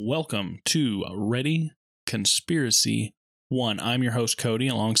Welcome to Ready Conspiracy 1. I'm your host, Cody.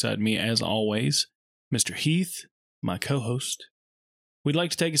 Alongside me, as always, Mr. Heath, my co-host. We'd like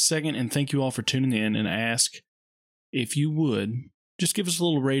to take a second and thank you all for tuning in and ask if you would just give us a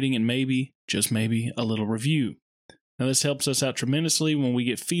little rating and maybe, just maybe, a little review. Now, this helps us out tremendously when we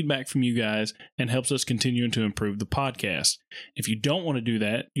get feedback from you guys and helps us continue to improve the podcast. If you don't want to do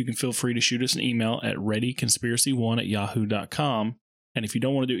that, you can feel free to shoot us an email at readyconspiracy1@yahoo.com. And if you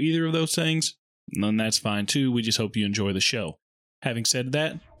don't want to do either of those things, then that's fine too. We just hope you enjoy the show. Having said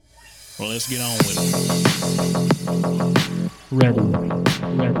that, well, let's get on with it. Ready.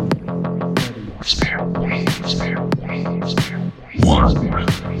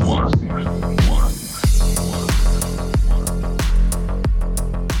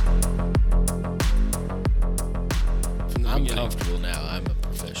 I'm comfortable now. I'm a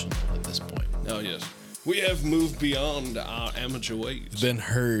professional at this point. Oh, yes. We have moved beyond our amateur ways. Been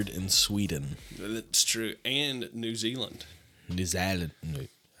heard in Sweden. That's true. And New Zealand. New Zealand.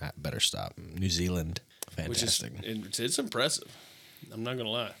 I better stop. New Zealand. Fantastic. Which is, it's impressive. I'm not going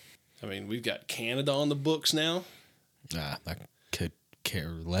to lie. I mean, we've got Canada on the books now. I could care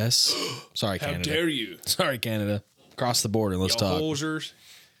less. Sorry, How Canada. dare you? Sorry, Canada. Cross the border. Let's Y'all talk. hosers.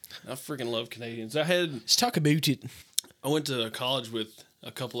 I freaking love Canadians. Let's talk about it. I went to college with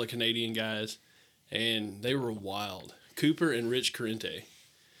a couple of Canadian guys, and they were wild. Cooper and Rich Corrente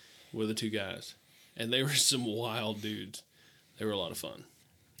were the two guys, and they were some wild dudes. They were a lot of fun.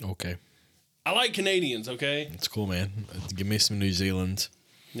 Okay. I like Canadians, okay? It's cool, man. Give me some New Zealand.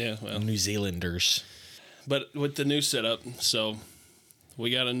 Yeah, well. New Zealanders. But with the new setup, so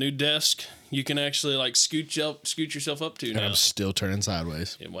we got a new desk you can actually like scoot yourself up to And now. I'm still turning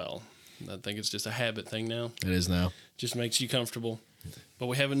sideways. Yeah, well, I think it's just a habit thing now. It is now. Just makes you comfortable. But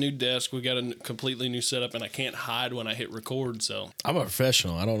we have a new desk. We got a completely new setup, and I can't hide when I hit record. So I'm a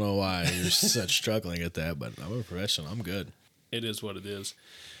professional. I don't know why you're such struggling at that, but I'm a professional. I'm good. it is what it is.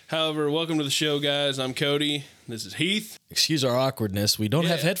 However, welcome to the show, guys. I'm Cody. This is Heath. Excuse our awkwardness. We don't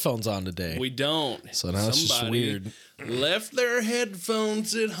have Yeah. headphones on today. We don't. So now it's just Somebody weird. left their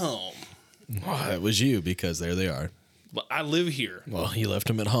headphones at home. Oh, that was you because there they are. But I live here. Well, you left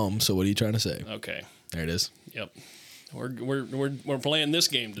them at home, so what are you trying to say? Okay. There it is. Yep. We're playing this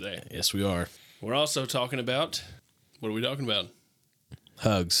game today. Yes, we are. We're also talking about, what are we talking about?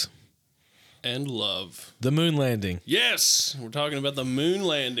 Hugs. And love. The moon landing. Yes, we're talking about the moon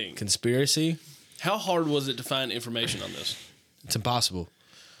landing. Conspiracy. How hard was it to find information on this? It's impossible.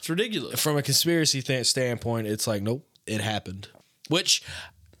 It's ridiculous. From a conspiracy standpoint, it's like, nope, it happened. Which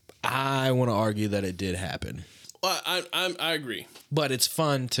I want to argue that it did happen. Well, I agree. But it's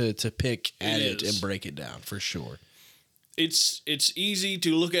fun to pick at it is. and break it down, for sure. It's easy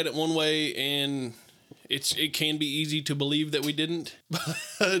to look at it one way, and it can be easy to believe that we didn't,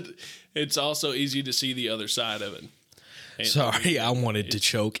 but it's also easy to see the other side of it. And Sorry, I wanted to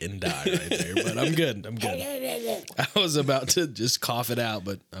choke and die right there, but I'm good. I'm good. I was about to just cough it out,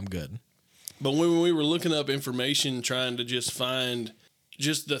 but I'm good. But when we were looking up information, trying to just find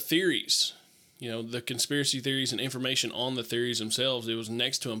just the theories, the conspiracy theories and information on the theories themselves, it was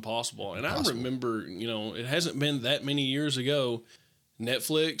next to impossible. And I remember, it hasn't been that many years ago,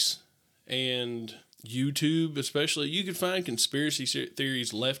 Netflix and YouTube especially, you could find conspiracy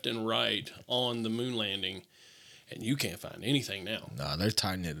theories left and right on the moon landing, and you can't find anything now. No, they're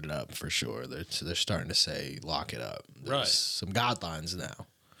tightening it up for sure. They're starting to say lock it up. There's Right. some guidelines now.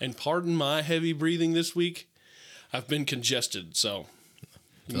 And pardon my heavy breathing this week. I've been congested, so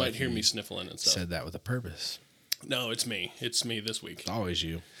you might hear me sniffling and stuff. Said that with a purpose. No, it's me. It's me this week. It's always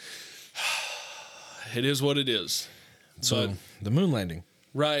you. It is what it is. So But, the moon landing.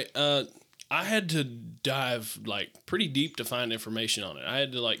 right. I had to dive pretty deep to find information on it. I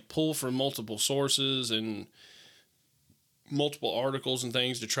had to pull from multiple sources and multiple articles and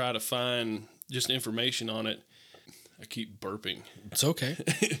things to try to find just information on it. I keep burping. It's okay.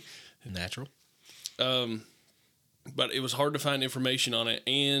 Natural. But it was hard to find information on it,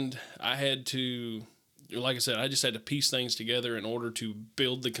 and I had to, like I said, I just had to piece things together in order to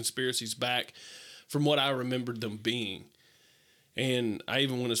build the conspiracies back from what I remembered them being. And I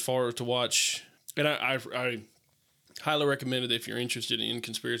even went as far as to watch, and I highly recommend it if you're interested in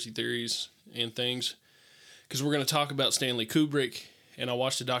conspiracy theories and things, because we're going to talk about Stanley Kubrick, and I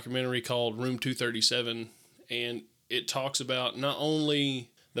watched a documentary called Room 237, and it talks about not only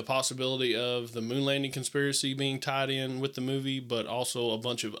the possibility of the moon landing conspiracy being tied in with the movie, but also a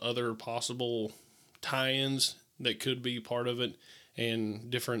bunch of other possible tie-ins that could be part of it, and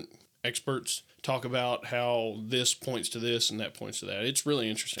different experts talk about how this points to this and that points to that. It's really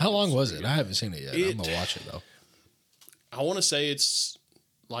interesting. How long was it? I haven't seen it yet. I'm going to watch it, though. I want to say it's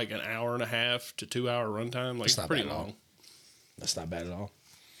like an hour and a half to 2 hour runtime. Like, It's not pretty bad at all. long. That's not bad at all.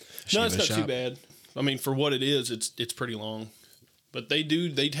 No, it's Give it not a too shot. bad. I mean, for what it is, it's pretty long. But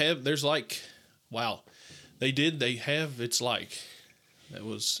there's like, wow. It's like, that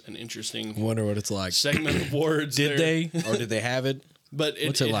was an interesting Wonder what it's like. segment of words. Did there. they or did they have it? But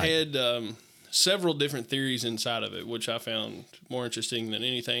What's it it like? had several different theories inside of it, which I found more interesting than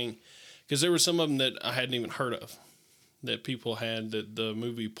anything, because there were some of them that I hadn't even heard of, that people had, that the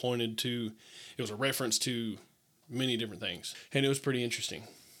movie pointed to. It was a reference to many different things, and it was pretty interesting.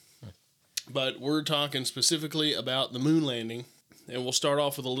 But we're talking specifically about the moon landing, and we'll start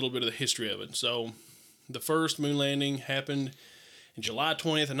off with a little bit of the history of it. So the first moon landing happened in July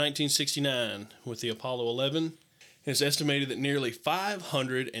 20th of 1969 with the Apollo 11. It's estimated that nearly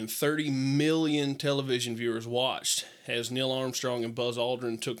 530 million television viewers watched as Neil Armstrong and Buzz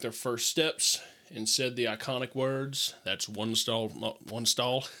Aldrin took their first steps and said the iconic words, "That's one stall, not one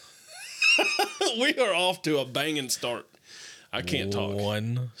stall." We are off to a banging start. I can't talk.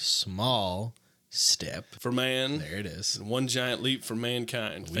 One small step. For man, There it is. one giant leap for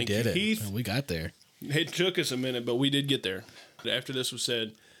mankind. We Thank did you, it. Heath. We got there. It took us a minute, but we did get there. After this was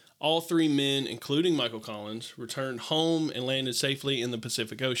said, all three men, including Michael Collins, returned home and landed safely in the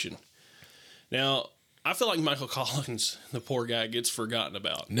Pacific Ocean. Now, I feel like Michael Collins, the poor guy, gets forgotten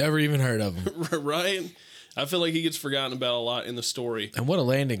about. Never even heard of him. Right? I feel like he gets forgotten about a lot in the story. And what a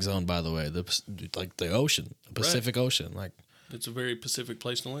landing zone, by the way. The ocean, the Pacific Ocean, like It's a very Pacific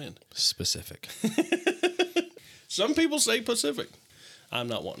place to land. specific. Some people say Pacific. I'm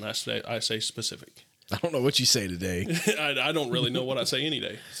not one. I say specific. I don't know what you say today. I don't really know what I say any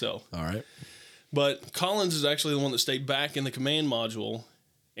day. So, All right. but Collins is actually the one that stayed back in the command module,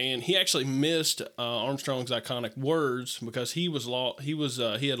 and he actually missed Armstrong's iconic words because he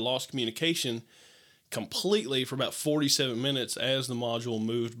had lost communication completely for about 47 minutes as the module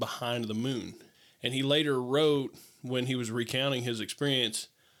moved behind the moon. And he later wrote, when he was recounting his experience,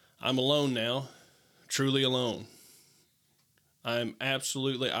 "I'm alone now, truly alone. I'm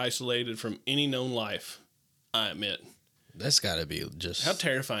absolutely isolated from any known life, I admit." That's got to be just How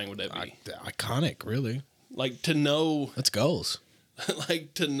terrifying would that be? iconic, really. Like to know, That's goals.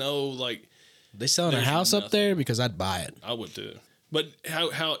 like to know, like They selling a There's house up nothing. there because I'd buy it. I would too. But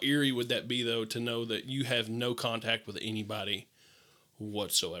how eerie would that be though, to know that you have no contact with anybody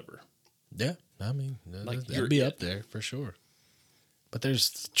whatsoever? Yeah, I mean, Like, you're that'd be it. up there for sure. But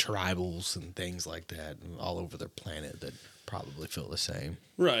there's tribals and things like that all over their planet that probably feel the same.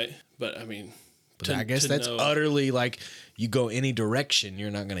 Right. But I mean, But I guess that's utterly like you go any direction,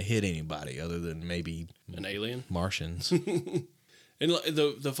 you're not going to hit anybody other than maybe an alien. Martians. And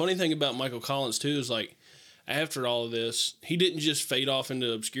the funny thing about Michael Collins too is, like, after all of this, he didn't just fade off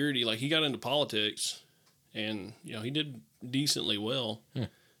into obscurity. Like, he got into politics, and he did decently well.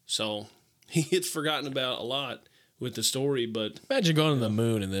 So he gets forgotten about a lot with the story, but Imagine going to the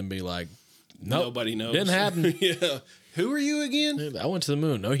moon and then be like, nope, nobody knows. didn't happen. Yeah. Who are you again? I went to the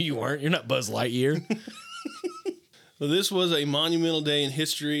moon. No, you weren't. You're not Buzz Lightyear. Well, this was a monumental day in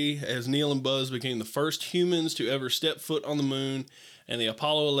history as Neil and Buzz became the first humans to ever step foot on the moon, and the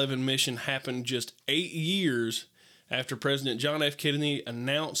Apollo 11 mission happened just 8 years after President John F. Kennedy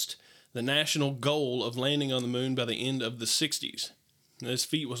announced the national goal of landing on the moon by the end of the 60s. This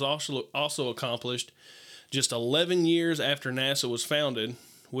feat was also accomplished just 11 years after NASA was founded,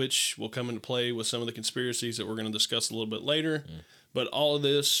 which will come into play with some of the conspiracies that we're going to discuss a little bit later. But all of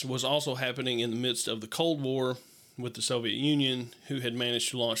this was also happening in the midst of the Cold War, with the Soviet Union, who had managed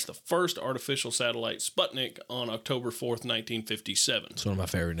to launch the first artificial satellite, Sputnik, on October 4th, 1957. It's one of my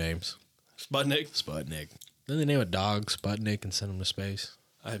favorite names. Sputnik? Sputnik. Then they name a dog Sputnik and send him to space.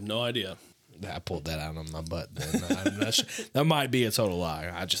 I have no idea. I pulled that out on my butt. Then I'm not sure. That might be a total lie.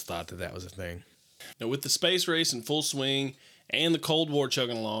 I just thought that was a thing. Now, with the space race in full swing and the Cold War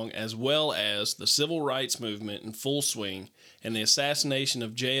chugging along, as well as the civil rights movement in full swing and the assassination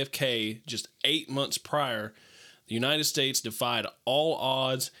of JFK just 8 months prior, the United States defied all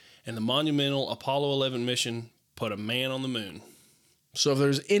odds, and the monumental Apollo 11 mission put a man on the moon. So if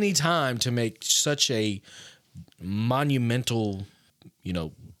there's any time to make such a monumental,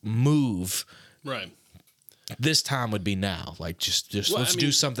 move, Right. this time would be now. Like just let's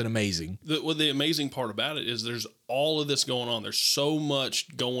do something amazing. The amazing part about it is there's all of this going on. There's so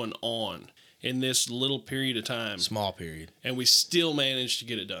much going on in this little period of time, Small period. and we still managed to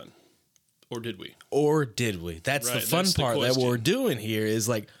get it done. Or did we? Or did we? That's Right, the fun that's the part that question. we're doing here is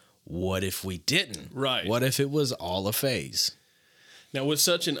like, what if we didn't? Right. What if it was all a phase? Now, with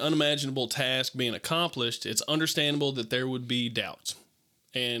such an unimaginable task being accomplished, it's understandable that there would be doubts.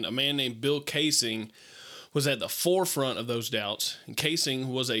 And a man named Bill Casing was at the forefront of those doubts. And Casing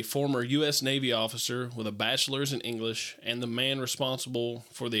was a former U.S. Navy officer with a bachelor's in English and the man responsible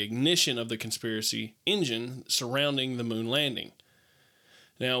for the ignition of the conspiracy engine surrounding the moon landing.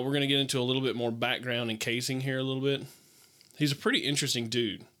 Now, we're going to get into a little bit more background in Casing here a little bit. He's a pretty interesting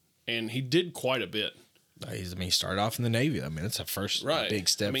dude, and he did quite a bit. He started off in the Navy. I mean, that's a first big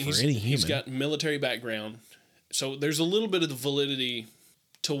step for any human. He's got military background. So there's a little bit of the validity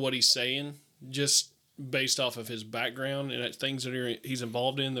to what he's saying, just based off of his background and things that he's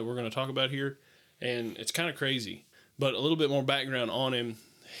involved in that we're going to talk about here. And it's kind of crazy. But a little bit more background on him.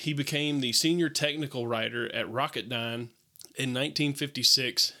 He became the senior technical writer at Rocketdyne in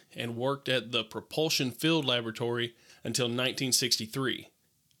 1956 and worked at the Propulsion Field Laboratory until 1963.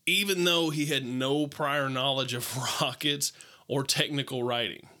 Even though he had no prior knowledge of rockets or technical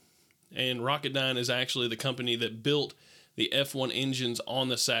writing. And Rocketdyne is actually the company that built the F-1 engines on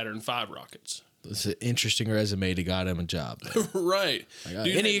the Saturn V rockets. It's an interesting resume to got him a job. Right.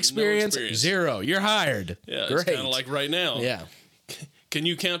 Any experience? No experience? Zero. You're hired. Yeah, great. It's kind of like right now. Yeah. Can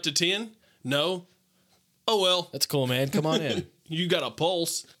you count to 10? No. Oh, well. That's cool, man. Come on in. You got a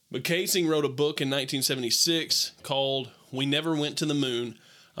pulse. But Casing wrote a book in 1976 called We Never Went to the Moon,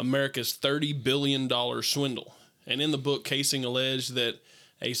 America's $30 billion Swindle. And in the book, Casing alleged that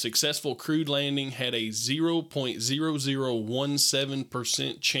a successful crewed landing had a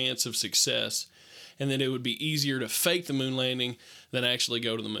 0.0017% chance of success, and that it would be easier to fake the moon landing than actually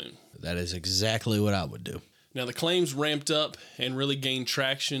go to the moon. That is exactly what I would do. Now, the claims ramped up and really gained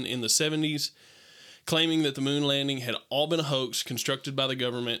traction in the 70s, claiming that the moon landing had all been a hoax constructed by the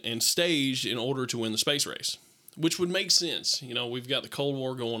government and staged in order to win the space race. Which would make sense. You know, we've got the Cold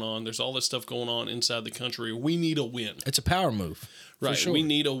War going on. There's all this stuff going on inside the country. We need a win. It's a power move. Right. Sure. We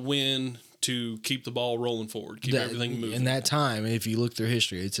need a win to keep the ball rolling forward, keep everything moving. In that time, if you look through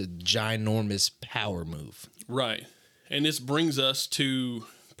history, it's a ginormous power move. Right. And this brings us to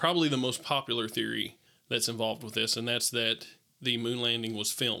probably the most popular theory that's involved with this, and that's that the moon landing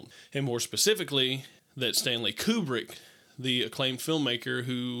was filmed. And more specifically, that Stanley Kubrick, the acclaimed filmmaker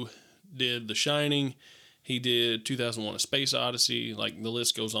who did The Shining, he did 2001: A Space Odyssey. Like, the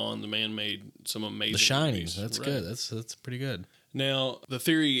list goes on. The man made some amazing The Shining. movies. That's right. good. That's pretty good. Now, the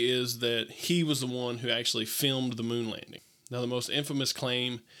theory is that he was the one who actually filmed the moon landing. Now, the most infamous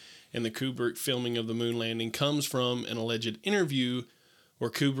claim in the Kubrick filming of the moon landing comes from an alleged interview where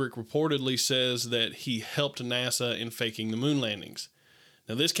Kubrick reportedly says that he helped NASA in faking the moon landings.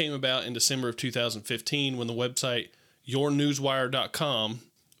 Now, this came about in December of 2015 when the website YourNewsWire.com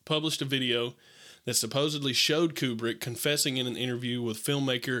published a video that supposedly showed Kubrick confessing in an interview with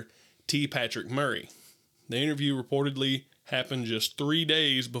filmmaker T. Patrick Murray. The interview reportedly happened just 3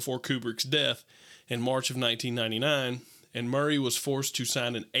 days before Kubrick's death in March of 1999, and Murray was forced to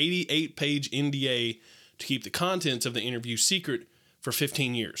sign an 88-page NDA to keep the contents of the interview secret for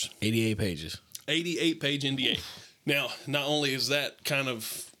 15 years. 88 pages. 88-page NDA. Now, not only is that kind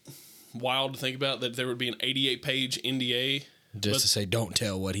of wild to think about, that there would be an 88-page NDA... Just to say, don't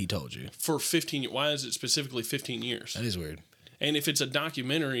tell what he told you. For 15 years. Why is it specifically 15 years? That is weird. And if it's a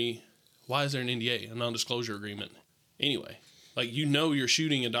documentary, why is there an NDA, a non-disclosure agreement? Anyway, like, you know you're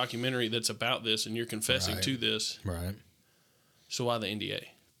shooting a documentary that's about this and you're confessing to this. Right. So why the NDA?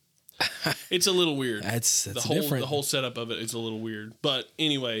 It's a little weird. That's the whole setup of it is a little weird. But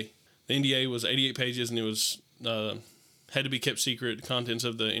anyway, the NDA was 88 pages and it was... had to be kept secret. The contents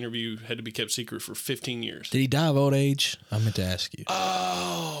of the interview had to be kept secret for 15 years. Did he die of old age? I meant to ask you.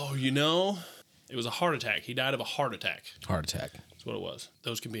 Oh, you know, it was a heart attack. He died of a heart attack. Heart attack. That's what it was.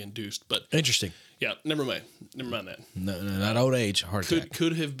 Those can be induced, but interesting. Yeah, never mind. Never mind that. No, not old age. Heart attack.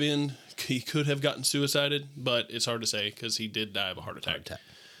 Could have been. He could have gotten suicided, but it's hard to say because he did die of a heart attack.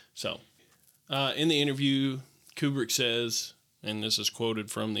 So, in the interview, Kubrick says, and this is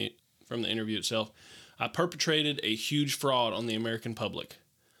quoted from the interview itself, "I perpetrated a huge fraud on the American public.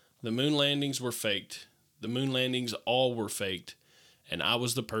 The moon landings were faked. The moon landings all were faked, and I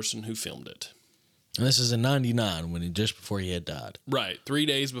was the person who filmed it." And this is in 99, just before he had died. Right, 3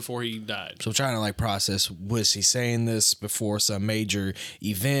 days before he died. So I'm trying to process, was he saying this before some major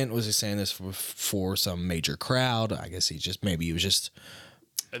event? Was he saying this for some major crowd? I guess maybe he was just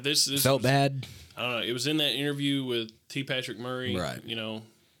this felt bad. I don't know. It was in that interview with T. Patrick Murray, right? You know,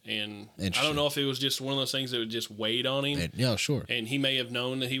 and I don't know if it was just one of those things that would just weighed on him. Yeah, sure. And he may have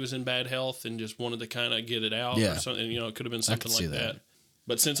known that he was in bad health and just wanted to kind of get it out. Yeah. Or something. You know, it could have been something like that. that.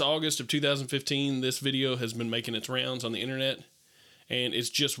 But since August of 2015, this video has been making its rounds on the internet, and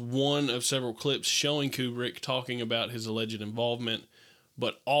it's just one of several clips showing Kubrick talking about his alleged involvement.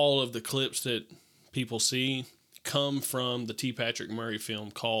 But all of the clips that people see come from the T. Patrick Murray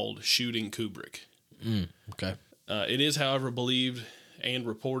film called Shooting Kubrick. Okay. It is, however, believed and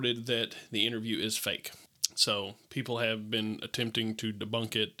reported that the interview is fake. So people have been attempting to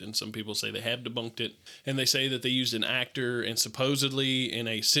debunk it, and some people say they have debunked it. And they say that they used an actor, and supposedly in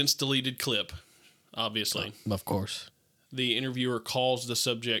a since-deleted clip, obviously, Of course. the interviewer calls the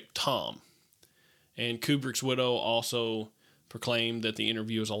subject Tom. And Kubrick's widow also proclaimed that the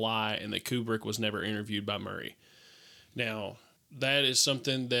interview is a lie and that Kubrick was never interviewed by Murray. Now, that is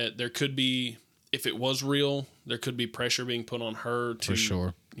something that there could be, if it was real, there could be pressure being put on her to, For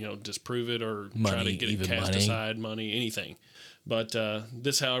sure. disprove it or try to Money, get it even cast money. aside, money, anything. But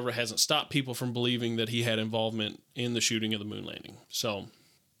this, however, hasn't stopped people from believing that he had involvement in the shooting of the moon landing. So,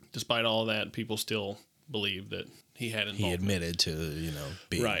 despite all that, people still believe that he had involvement. He admitted to,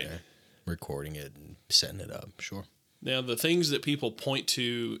 being Right. there, recording it and setting it up. Sure. Now, the things that people point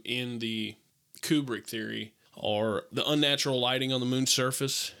to in the Kubrick theory are the unnatural lighting on the moon's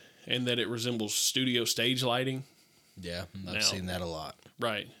surface and that it resembles studio stage lighting. Yeah, I've Now- seen that a lot.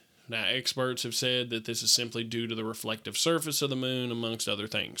 Right. Now, experts have said that this is simply due to the reflective surface of the moon, amongst other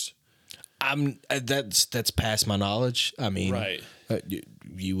things. That's past my knowledge. I mean, Right.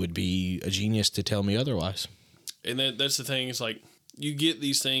 You would be a genius to tell me otherwise. And that's the thing, is like, you get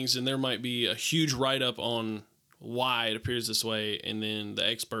these things and there might be a huge write-up on why it appears this way, and then the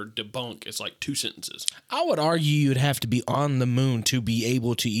expert debunk, it's like 2 sentences. I would argue you'd have to be on the moon to be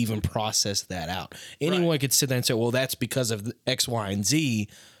able to even process that out. Anyone could sit there and say, well, that's because of X, Y, and Z.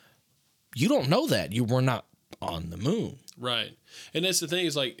 You don't know that. You were not on the moon. Right. And that's the thing,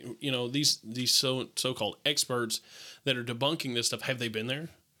 is like, these so-called experts that are debunking this stuff, have they been there?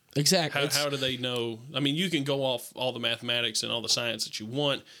 Exactly. How do they know? I mean, you can go off all the mathematics and all the science that you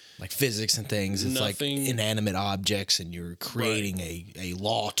want. Like physics and things. It's Nothing- like inanimate objects, and you're creating a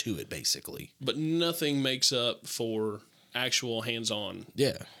law to it, basically. But nothing makes up for actual hands-on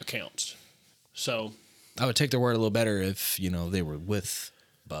Yeah. accounts. So, I would take their word a little better if, they were with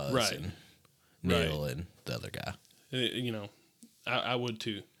Buzz Right. and Neil and the other guy. I would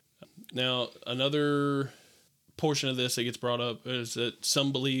too. Now, another portion of this that gets brought up is that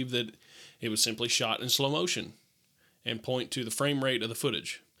some believe that it was simply shot in slow motion and point to the frame rate of the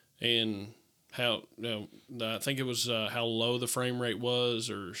footage and how, I think it was how low the frame rate was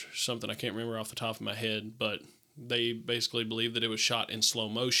or something. I can't remember off the top of my head, but they basically believe that it was shot in slow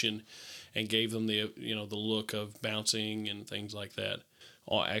motion and gave them the look of bouncing and things like that.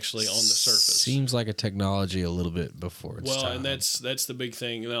 Actually on the surface. Seems like a technology a little bit before its time. And that's the big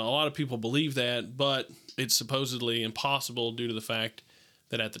thing. Now, a lot of people believe that, but it's supposedly impossible due to the fact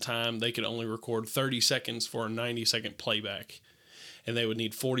that at the time they could only record 30 seconds for a 90-second playback. And they would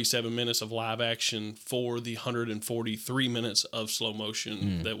need 47 minutes of live action for the 143 minutes of slow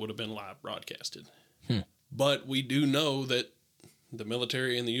motion that would have been live broadcasted. But we do know that the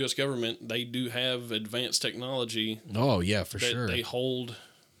military and the U.S. government, they do have advanced technology Oh, yeah, for that sure. they hold.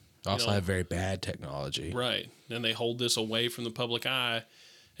 Also have very bad technology. Right. And they hold this away from the public eye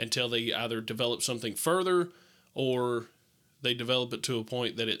until they either develop something further or they develop it to a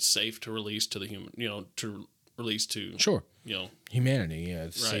point that it's safe to release to the human, to release to, Sure. you know. Humanity,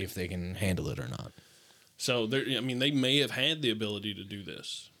 to see Right. if they can handle it or not. So, they may have had the ability to do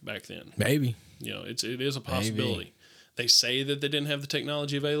this back then. Maybe. It is a possibility. They say that they didn't have the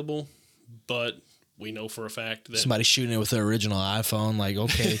technology available, but we know for a fact that Somebody shooting it with the original iPhone, like,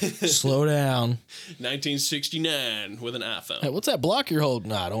 okay, slow down. 1969 with an iPhone. Hey, what's that block you're holding?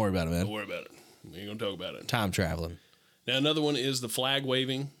 Nah, don't worry about it, Don't man. worry about it. We ain't going to talk about it. Time traveling. Now, another one is the flag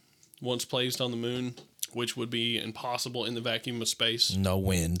waving once placed on the moon, which would be impossible in the vacuum of space. No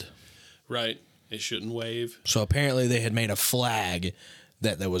wind. Right. It shouldn't wave. So apparently they had made a flag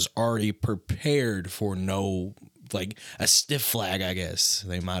that was already prepared for no, like a stiff flag, I guess.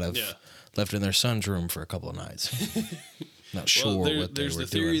 They might have Yeah. left in their son's room for a couple of nights. Not sure what they there's were the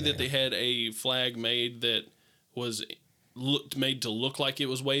theory doing that there. they had a flag made that was made to look like it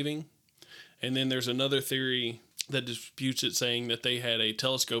was waving. And then there's another theory that disputes it, saying that they had a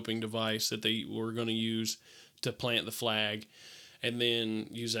telescoping device that they were going to use to plant the flag and then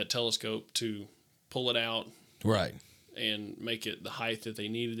use that telescope to pull it out Right. and make it the height that they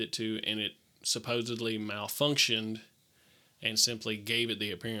needed it to, and it supposedly malfunctioned and simply gave it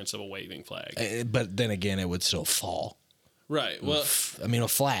the appearance of a waving flag. But then again, it would still fall. Right. Well, I mean, a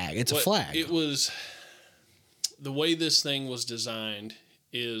flag. It's a flag. It was the way this thing was designed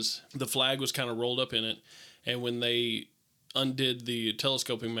is the flag was kind of rolled up in it, and when they undid the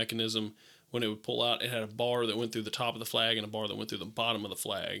telescoping mechanism, when it would pull out, it had a bar that went through the top of the flag and a bar that went through the bottom of the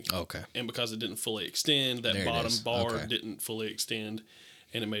flag. Okay. And because it didn't fully extend, that There it bottom is. bar Okay. didn't fully extend,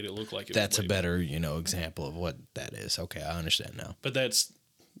 and it made it look like it That's was a waving. better, example of what that is. Okay, I understand now. But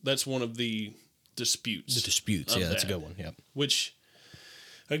that's one of the disputes. The disputes, yeah, that's a good one. Yeah, Which,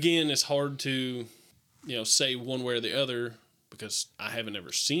 again, is hard to, say one way or the other because I haven't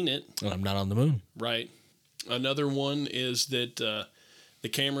ever seen it. and I'm not on the moon. Right. Another one is that the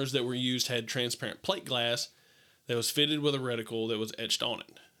cameras that were used had transparent plate glass that was fitted with a reticle that was etched on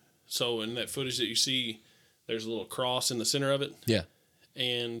it. So in that footage that you see, there's a little cross in the center of it. Yeah,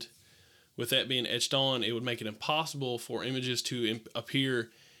 And with that being etched on, it would make it impossible for images to appear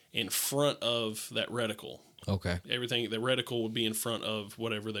in front of that reticle. okay. The reticle would be in front of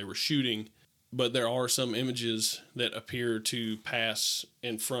whatever they were shooting. But there are some images that appear to pass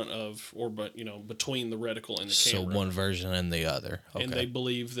in front of, between the reticle and the So camera. one version and the other. Okay. And they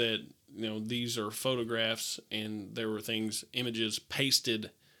believe that, these are photographs and there were images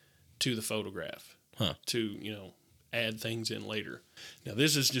pasted to the photograph to, add things in later. Now,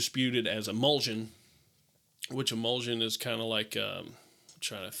 this is disputed as emulsion, which emulsion is kind of like,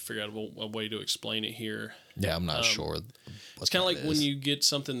 trying to figure out a way to explain it here. Yeah, I'm not sure. It's kind of like when you get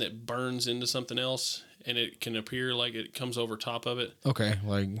something that burns into something else and it can appear like it comes over top of it. Okay,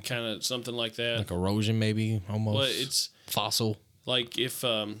 like Kind of something like that. like erosion, maybe almost. Well, it's fossil. like if,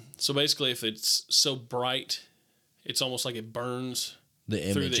 so basically if it's so bright, it's almost like it burns The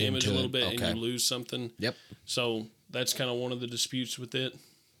image through the image a into little it. bit Okay. and you lose something. Yep. So that's kind of one of the disputes with it.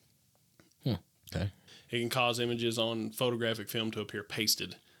 Okay. It can cause images on photographic film to appear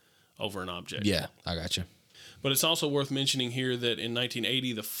pasted over an object. Yeah, I got you. But it's also worth mentioning here that in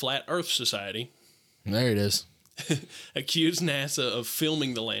 1980, the Flat Earth Society There it is. accused NASA of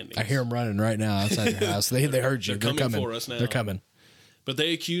filming the landings. I hear them running right now outside your house. They heard you. They're coming for us now. They're coming. But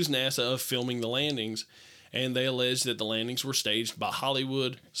they accused NASA of filming the landings, and they alleged that the landings were staged by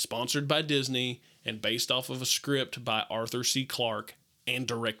Hollywood, sponsored by Disney, and based off of a script by Arthur C. Clarke and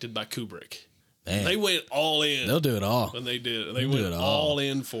directed by Kubrick. Man, They went all in they'll do it all. when they did it. They They'll do went it all. all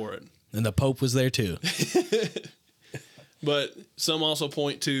in for it. And the Pope was there too. But some also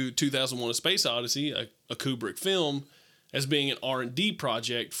point to 2001: A Space Odyssey, a Kubrick film, as being an R&D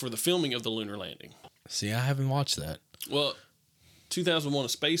project for the filming of the lunar landing. See, I haven't watched that. Well, 2001: A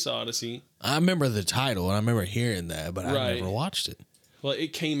Space Odyssey, I remember the title and I remember hearing that, but I Right. never watched it. well,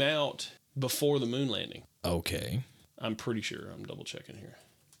 it came out before the moon landing. Okay. I'm pretty sure. I'm double checking here.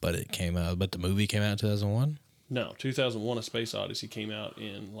 But it came out, but the movie came out in 2001? No, 2001: A Space Odyssey came out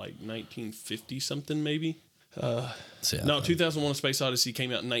in like 1950 something maybe. See, I No, thought 2001: A Space Odyssey came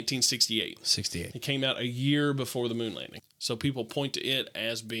out in 1968. 68. It came out a year before the moon landing. So people point to it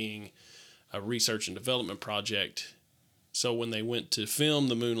as being a research and development project. So when they went to film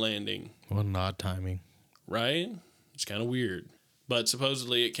the moon landing, What an odd timing. right? It's kind of weird. But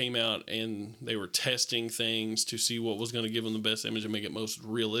supposedly it came out and they were testing things to see what was going to give them the best image and make it most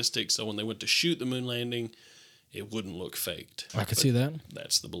realistic. So when they went to shoot the moon landing, it wouldn't look faked. I could see that.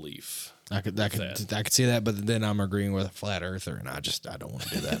 That's the belief. I could see that, but then I'm agreeing with a flat earther, and I don't want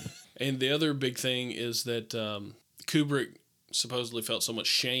to do that. And the other big thing is that Kubrick supposedly felt so much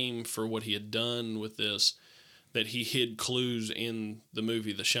shame for what he had done with this that he hid clues in the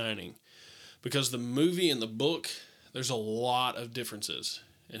movie The Shining. Because the movie and the book, there's a lot of differences.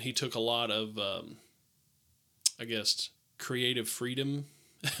 And he took a lot of, creative freedom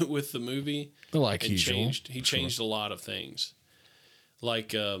with the movie. Like And usual. he changed a lot of things.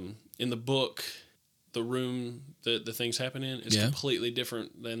 Like in the book, the room that the things happen in is completely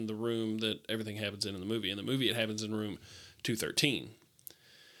different than the room that everything happens in the movie. In the movie, it happens in room 213.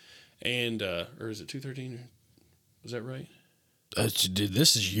 And, or is it 213? Was that right? Dude,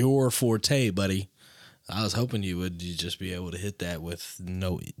 this is your forte, buddy. I was hoping you would just be able to hit that with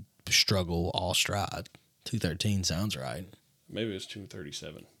no struggle, all stride. 213 sounds right. Maybe it was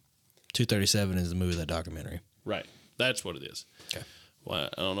 237. 237 is the movie, that documentary. Right. That's what it is. Okay. Why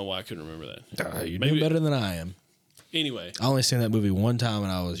I don't know why I couldn't remember that. You're Maybe- doing better than I am. Anyway, I only seen that movie one time when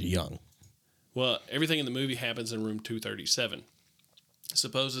I was young. well, everything in the movie happens in room 237.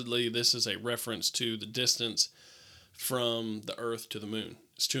 Supposedly, this is a reference to the distance from the Earth to the moon.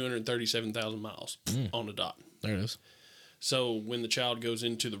 It's 237,000 miles on the dot. There it is. So when the child goes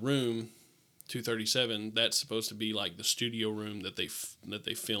into the room 237, that's supposed to be like the studio room that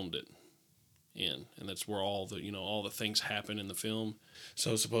they filmed it in, and that's where all the things happen in the film.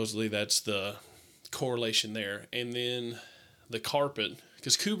 So supposedly that's the correlation there. And then the carpet,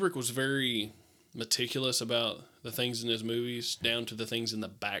 because Kubrick was very meticulous about the things in his movies, down to the things in the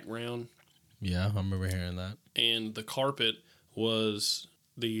background. Yeah, I remember hearing that. And the carpet was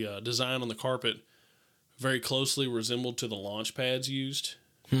the design on the carpet very closely resembled to the launch pads used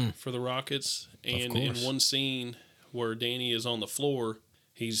for the rockets. And in course. one scene where Danny is on the floor,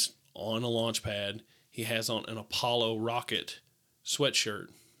 he's on a launch pad. He has on an Apollo rocket sweatshirt.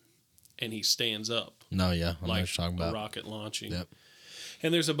 and he stands up. No, yeah. I know what Like you're talking a about. rocket launching. Yep.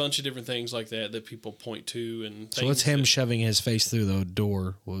 And there's a bunch of different things like that people point to. And So what's him that, shoving his face through the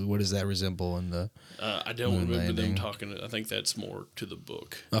door? What does that resemble in the... I don't moon remember them landing? talking. I think that's more to the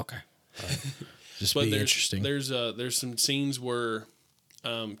book. Okay. Just But be there's interesting. there's some scenes where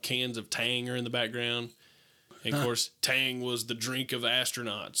cans of Tang are in the background. And of course, Tang was the drink of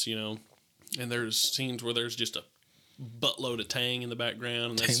astronauts, you know. And there's scenes where there's just a buttload of Tang in the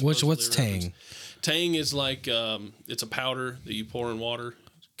background. And that's What's supposedly Tang? referenced. Tang is like it's a powder that you pour in water,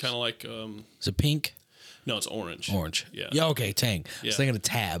 kind of like Is it pink? no, it's orange. Orange. Yeah. Yeah, okay, Tang. I Yeah. was thinking of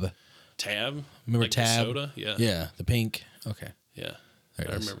Tab. Tab. Remember like the Tab? soda. Yeah. Yeah, the pink. Okay. Yeah. There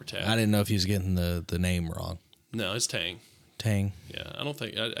it I is. remember Tab. I didn't know if he was getting the name wrong. No, it's Tang. Tang. Yeah, I don't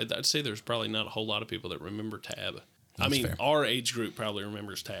think I'd say there's probably not a whole lot of people that remember Tab. I That's mean, fair. our age group probably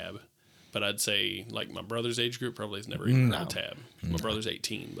remembers Tab, but I'd say like my brother's age group probably has never even heard of Tab. My brother's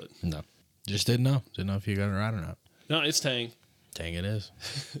 18, but No. Just didn't know. Didn't know if you got it right or not. no, it's Tang. Tang it is.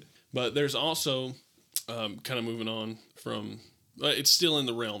 But there's also kind of moving on from it's still in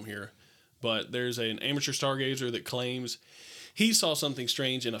the realm here, but there's an amateur stargazer that claims he saw something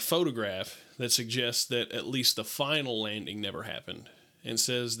strange in a photograph that suggests that at least the final landing never happened, and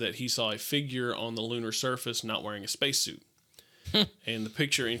says that he saw a figure on the lunar surface not wearing a spacesuit. And the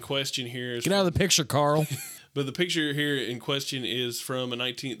picture in question here is Get out of the picture, Carl. but the picture here in question is from the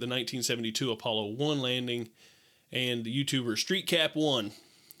 1972 Apollo 1 landing, and the YouTuber StreetCap1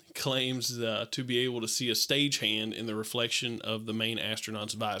 claims to be able to see a stagehand in the reflection of the main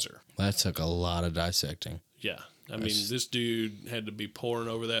astronaut's visor. That took a lot of dissecting. Yeah. I mean, this dude had to be poring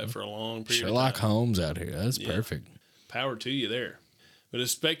over that for a long period Sherlock of time. Holmes out here. That's perfect. Power to you there. But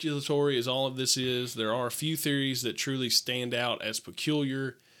as speculatory as all of this is, there are a few theories that truly stand out as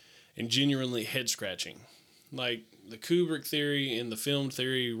peculiar and genuinely head-scratching. Like the Kubrick theory and the film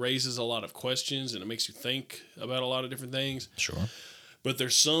theory raises a lot of questions, and it makes you think about a lot of different things. Sure. But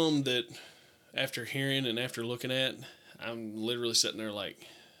there's some that, after hearing and after looking at, I'm literally sitting there like,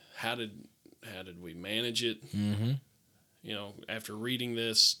 how did we manage it? Mm-hmm. You know, after reading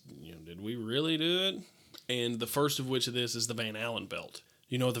this, you know, did we really do it? And the first of which of this is the Van Allen belt.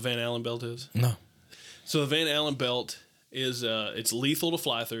 You know what the Van Allen belt is? No. So the Van Allen belt is it's lethal to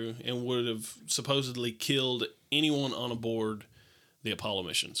fly through and would have supposedly killed anyone on aboard the Apollo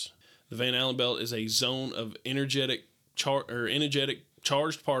missions. The Van Allen belt is a zone of energetic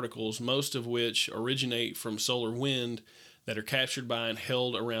charged particles, most of which originate from solar wind, that are captured by and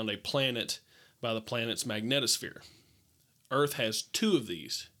held around a planet by the planet's magnetosphere. Earth has 2 of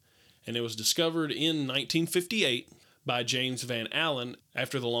these, and it was discovered in 1958 by James Van Allen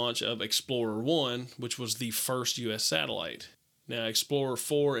after the launch of Explorer 1, which was the first U.S. satellite. Now, Explorer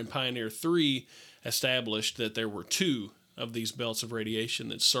 4 and Pioneer 3 established that there were 2 of these belts of radiation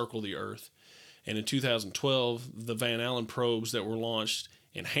that circle the Earth. And in 2012, the Van Allen probes that were launched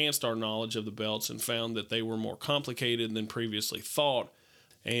enhanced our knowledge of the belts and found that they were more complicated than previously thought.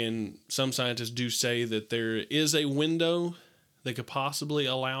 And some scientists do say that there is a window that could possibly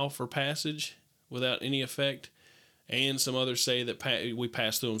allow for passage without any effect. And some others say that we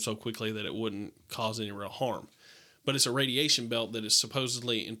pass through them so quickly that it wouldn't cause any real harm. But it's a radiation belt that is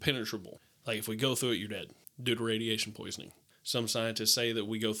supposedly impenetrable. Like if we go through it, you're dead due to radiation poisoning. Some scientists say that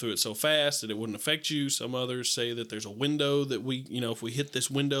we go through it so fast that it wouldn't affect you. Some others say that there's a window that we, you know, if we hit this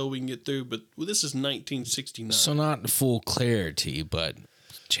window, we can get through. But this is 1969. So not full clarity, but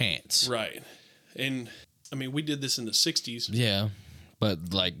chance. Right. And, I mean, we did this in the 60s. Yeah.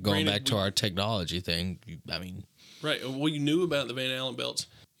 But like going Granted, back to our technology thing, I mean... Right. We knew about the Van Allen belts,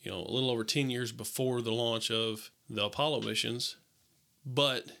 you know, a little over 10 years before the launch of the Apollo missions.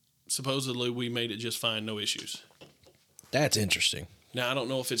 But supposedly we made it just fine, no issues. That's interesting. Now, I don't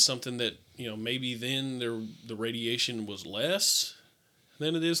know if it's something that, you know, maybe then the radiation was less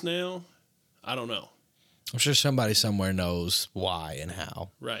than it is now. I don't know. I'm sure somebody somewhere knows why and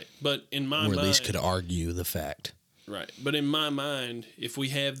how. Right. But in my Or mind... at least could argue the fact. Right. But in my mind, if we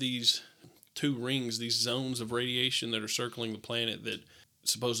have these 2 rings, these zones of radiation that are circling the planet that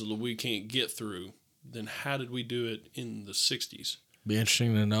supposedly we can't get through, then how did we do it in the 60s? Be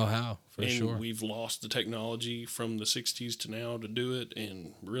interesting to know how, for and sure. We've lost the technology from the 60s to now to do it.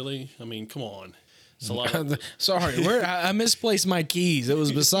 And really, I mean, come on. It's a lot of, Sorry, I misplaced my keys. It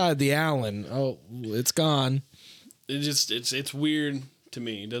was beside the Allen. Oh, it's gone. It's weird to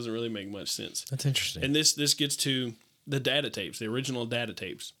me. It doesn't really make much sense. That's interesting. And this gets to the data tapes, the original data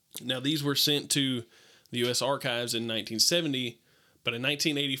tapes. Now, these were sent to the U.S. Archives in 1970, but in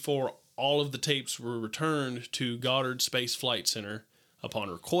 1984, all of the tapes were returned to Goddard Space Flight Center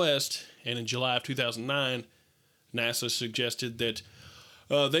upon request, and in July of 2009, NASA suggested that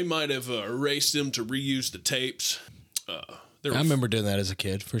They might have erased them to reuse the tapes. I remember doing that as a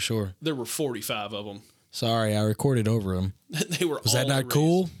kid, for sure. There were 45 of them. Sorry, I recorded over them. They were. Was that not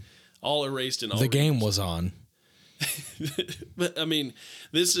cool? All erased and all. The game reused. was on. But I mean,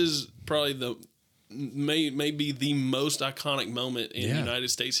 this is probably maybe the most iconic moment in United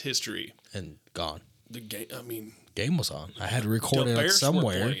States history. And gone. The game. I mean, game was on. I had to record The it Bears were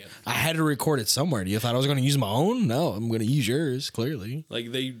somewhere. playing. I had to record it somewhere. You thought I was going to use my own? No, I'm going to use yours. Clearly. like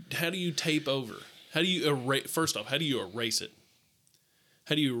how do you tape over? How do you erase? First off, how do you erase it?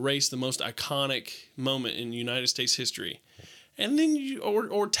 How do you erase the most iconic moment in United States history, and then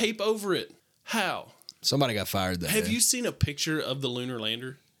or tape over it? How? Somebody got fired that Have day. you seen a picture of the lunar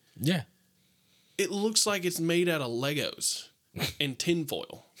lander? Yeah. It looks like it's made out of Legos and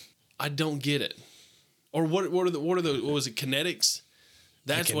tinfoil. I don't get it. Or what was it, kinetics?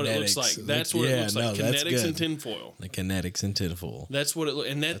 That's what it looks like. That's what it looks like. Kinetics and tinfoil. The kinetics and tinfoil. That's what it looked.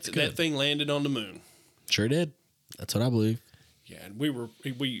 And that thing landed on the moon. Sure did. That's what I believe. Yeah, and we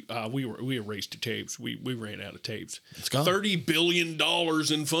erased the tapes. We ran out of tapes. It's gone. $30 billion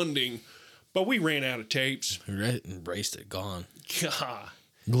in funding, but we ran out of tapes. Erased it. Gone. God.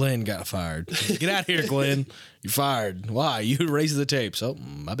 Glenn got fired. Get out of here, Glenn. You're fired. Why? You erased the tapes. Oh,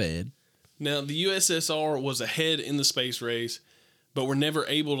 my bad. Now, the USSR was ahead in the space race, but were never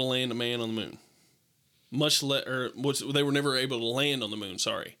able to land a man on the moon. They were never able to land on the moon,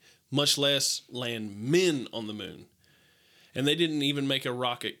 much less land men on the moon. And they didn't even make a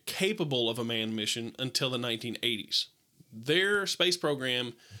rocket capable of a manned mission until the 1980s. Their space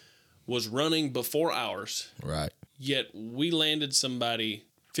program was running before ours, Right. yet we landed somebody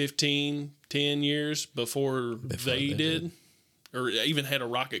 10 years before they did, or even had a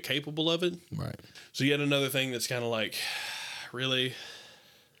rocket capable of it. Right. So yet another thing that's kind of like, really?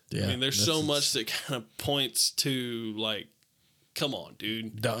 Yeah. I mean, there's so much that kind of points to, like, come on,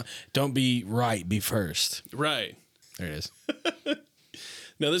 dude. Don't be right, be first. Right. There it is.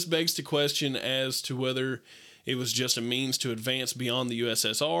 Now, this begs to question as to whether it was just a means to advance beyond the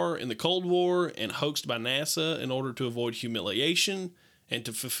USSR in the Cold War and hoaxed by NASA in order to avoid humiliation and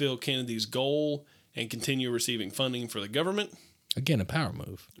to fulfill Kennedy's goal and continue receiving funding for the government. Again, a power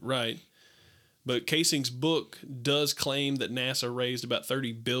move. Right. But Casing's book does claim that NASA raised about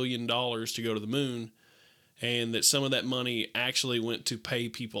 $30 billion to go to the moon, and that some of that money actually went to pay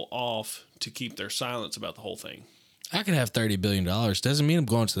people off to keep their silence about the whole thing. I could have $30 billion. Doesn't mean I'm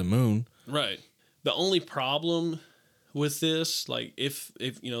going to the moon. Right. The only problem with this, like if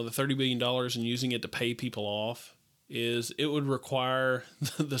the $30 billion and using it to pay people off, is it would require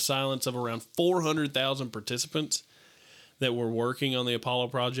the silence of around 400,000 participants that were working on the Apollo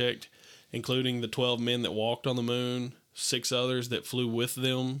project, including the 12 men that walked on the moon, 6 others that flew with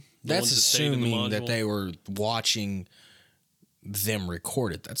them. That's assuming that they were watching them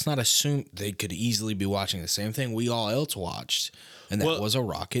record it. That's not assume they could easily be watching the same thing we all else watched, and that was a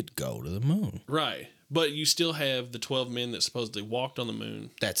rocket go to the moon. Right. But you still have the 12 men that supposedly walked on the moon.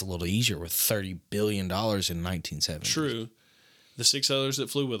 That's a little easier with $30 billion in 1970. True. The 6 others that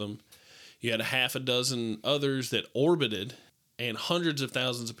flew with them. You had a half a dozen others that orbited, and hundreds of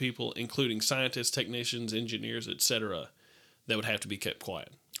thousands of people, including scientists, technicians, engineers, etc., that would have to be kept quiet.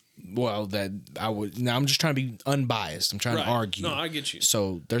 Well, now I'm just trying to be unbiased. I'm trying to argue. No, I get you.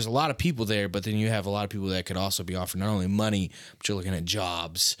 So there's a lot of people there, but then you have a lot of people that could also be offered not only money, but you're looking at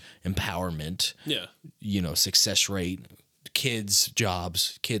jobs, empowerment, success rate, kids'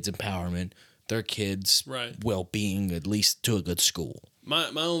 jobs, kids' empowerment, their kids' well-being, at least to a good school. My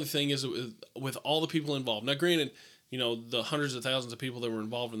only thing is with all the people involved. Now, granted, the hundreds of thousands of people that were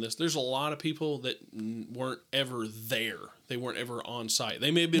involved in this, there's a lot of people that weren't ever there. They weren't ever on site.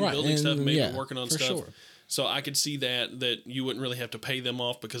 They may have been building stuff, maybe working on stuff. Sure. So I could see that you wouldn't really have to pay them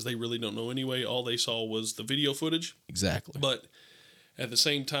off because they really don't know anyway. All they saw was the video footage. Exactly. But at the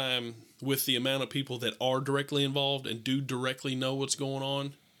same time, with the amount of people that are directly involved and do directly know what's going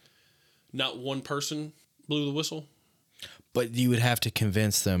on, not one person blew the whistle. But you would have to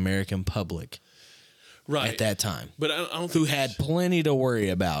convince the American public at that time. But I don't who had plenty to worry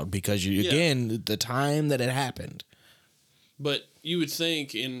about because, again, the time that it happened. But you would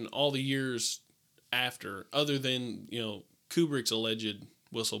think in all the years after, other than, Kubrick's alleged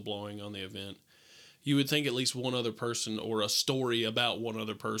whistleblowing on the event, you would think at least one other person or a story about one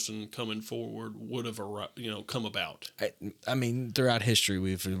other person coming forward would have, come about. I mean, throughout history,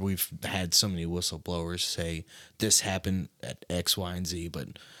 we've had so many whistleblowers say this happened at X, Y, and Z, but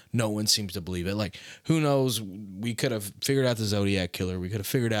no one seems to believe it. Like, who knows? We could have figured out the Zodiac killer. We could have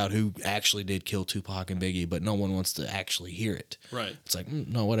figured out who actually did kill Tupac and Biggie, but no one wants to actually hear it. Right. It's like,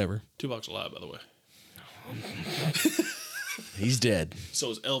 no, whatever. Tupac's alive, by the way. He's dead.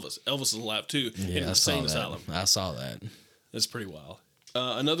 So is Elvis. Elvis is alive too. In Yeah, the I saw insane that. asylum. I saw that. That's pretty wild.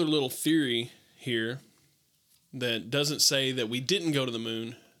 Another little theory here that doesn't say that we didn't go to the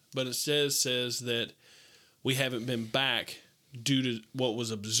moon, but it says that we haven't been back due to what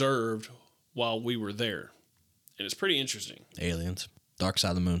was observed while we were there. And it's pretty interesting. Aliens. Dark side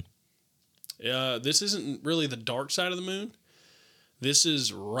of the moon. This isn't really the dark side of the moon. This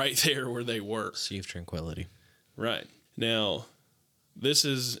is right there where they were. Sea of Tranquility. Right. Now, this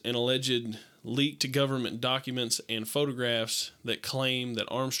is an alleged leak to government documents and photographs that claim that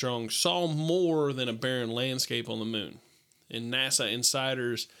Armstrong saw more than a barren landscape on the moon. And NASA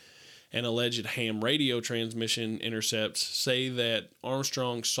insiders and alleged ham radio transmission intercepts say that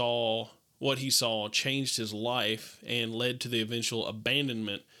Armstrong saw what he saw changed his life and led to the eventual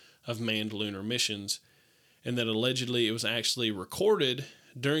abandonment of manned lunar missions, and that allegedly it was actually recorded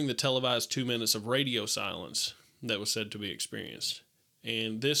during the televised 2 minutes of radio silence that was said to be experienced.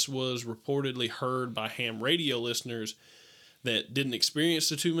 And this was reportedly heard by ham radio listeners that didn't experience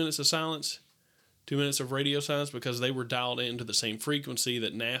the 2 minutes of silence, 2 minutes of radio silence, because they were dialed into the same frequency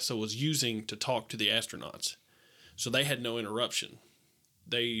that NASA was using to talk to the astronauts. So they had no interruption.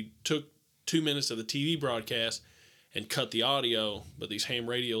 They took 2 minutes of the TV broadcast and cut the audio, but these ham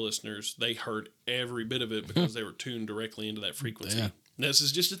radio listeners, they heard every bit of it because they were tuned directly into that frequency. Yeah. This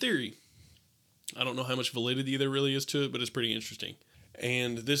is just a theory. I don't know how much validity there really is to it, but it's pretty interesting.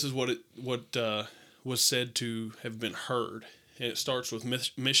 And this is what was said to have been heard. And it starts with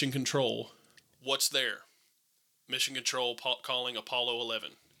Mission Control. What's there? Mission Control calling Apollo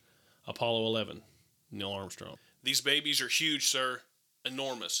 11. Apollo 11. Neil Armstrong. These babies are huge, sir.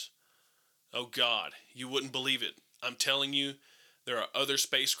 Enormous. Oh, God. You wouldn't believe it. I'm telling you, there are other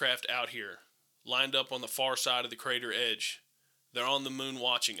spacecraft out here, lined up on the far side of the crater edge. They're on the moon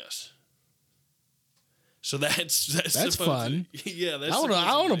watching us. So that's fun. Yeah, that's.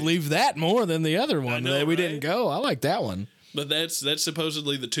 I want to believe that more than the other one know, that we right? didn't go. I like that one. But that's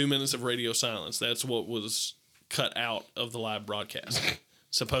supposedly the 2 minutes of radio silence. That's what was cut out of the live broadcast,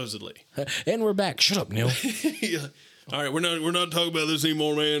 supposedly. And we're back. Shut up, Neil. Yeah. All right, we're not talking about this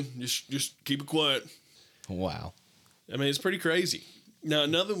anymore, man. Just keep it quiet. Wow. I mean, it's pretty crazy. Now,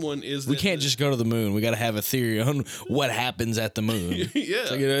 another one is We can't just go to the moon. We got to have a theory on what happens at the moon. Yeah.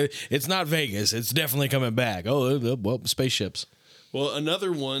 It's, like, it's not Vegas. It's definitely coming back. Oh, well, spaceships. Well,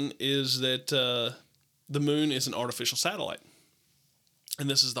 another one is that the moon is an artificial satellite. And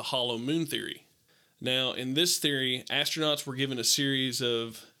this is the hollow moon theory. Now, in this theory, astronauts were given a series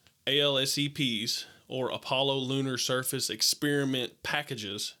of ALSEPs, or Apollo Lunar Surface Experiment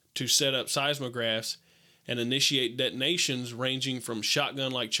packages, to set up seismographs and initiate detonations ranging from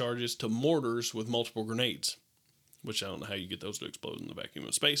shotgun-like charges to mortars with multiple grenades. Which I don't know how you get those to explode in the vacuum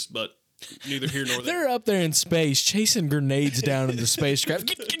of space, but neither here nor there. They're up there in space chasing grenades down in the spacecraft.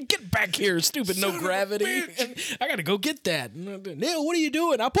 Get back here, stupid no gravity. I got to go get that. Neil, what are you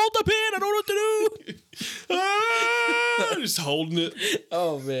doing? I pulled the pin. I don't know what to do. Just holding it.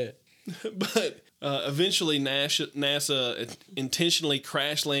 Oh, man. But eventually NASA intentionally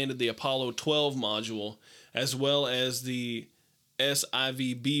crash landed the Apollo 12 module as well as the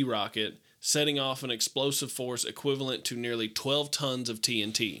SIVB rocket, setting off an explosive force equivalent to nearly 12 tons of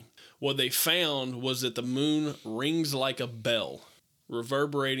TNT. What they found was that the moon rings like a bell,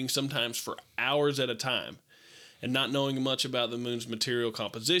 reverberating sometimes for hours at a time. And not knowing much about the moon's material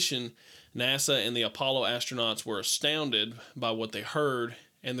composition, NASA and the Apollo astronauts were astounded by what they heard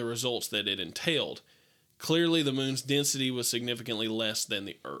and the results that it entailed. Clearly, the moon's density was significantly less than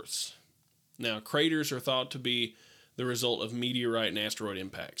the Earth's. Now, craters are thought to be the result of meteorite and asteroid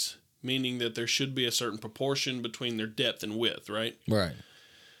impacts, meaning that there should be a certain proportion between their depth and width, right? Right.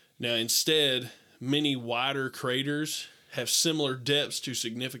 Now, instead, many wider craters have similar depths to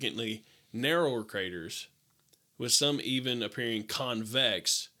significantly narrower craters, with some even appearing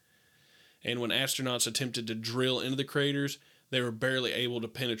convex. And when astronauts attempted to drill into the craters, they were barely able to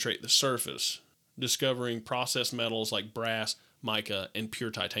penetrate the surface, discovering processed metals like brass, mica, and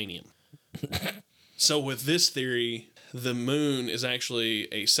pure titanium. So with this theory, the moon is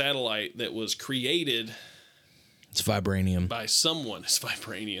actually a satellite that was created It's vibranium. by someone. It's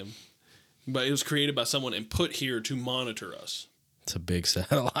vibranium. But it was created by someone and put here to monitor us. It's a big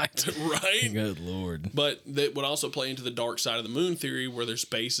satellite. Right? Good Lord. But that would also play into the dark side of the moon theory, where there's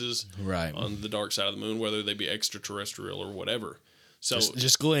bases Right. on the dark side of the moon, whether they be extraterrestrial or whatever. So,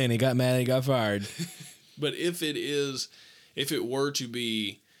 Just Glenn. He got mad and he got fired. but if it were to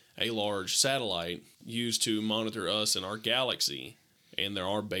be a large satellite used to monitor us and our galaxy, and there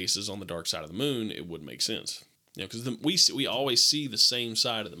are bases on the dark side of the moon, it would make sense. You know, because we always see the same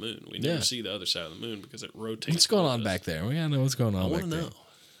side of the moon. We never see the other side of the moon because it rotates. What's going on back there? We gotta know what's going on. I want to know.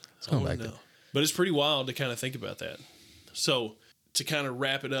 What's going back there? But it's pretty wild to kind of think about that. So to kind of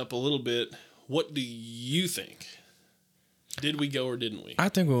wrap it up a little bit, what do you think? Did we go or didn't we? I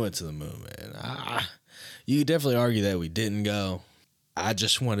think we went to the moon, man. You could definitely argue that we didn't go. I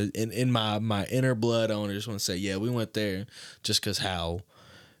just wanted, in my inner blood, I just want to say, yeah, we went there just because how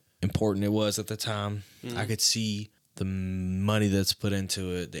important it was at the time. Mm-hmm. I could see the money that's put into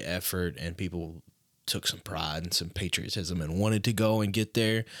it, the effort, and people took some pride and some patriotism and wanted to go and get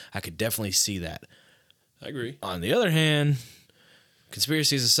there. I could definitely see that. I agree. On the other hand,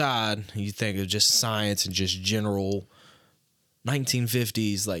 conspiracies aside, you think of just science and just general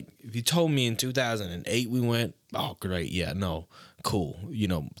 1950s. Like, if you told me in 2008 we went, oh, great, yeah, no, cool. You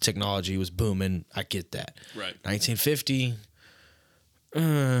know, technology was booming. I get that. Right. 1950,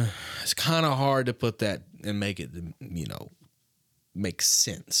 it's kind of hard to put that and make it, you know, make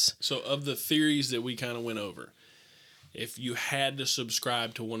sense. So of the theories that we kind of went over, if you had to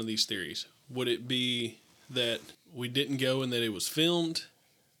subscribe to one of these theories, would it be that we didn't go and that it was filmed?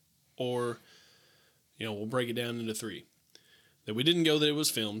 Or, you know, we'll break it down into three. That we didn't go, that it was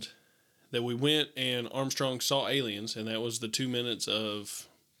filmed. That we went and Armstrong saw aliens, and that was the 2 minutes of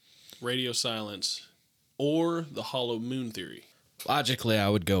radio silence. Or the hollow moon theory. Logically, I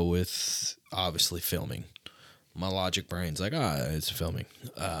would go with, obviously, filming. My logic brain's like, it's filming.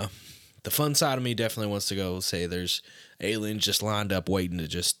 The fun side of me definitely wants to go say there's aliens just lined up waiting to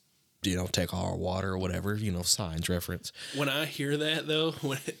just, you know, take our water or whatever, you know, science reference. When I hear that, though,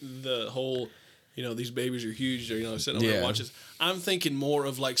 when the whole, you know, these babies are huge, or, you know, sitting over there watching, I'm thinking more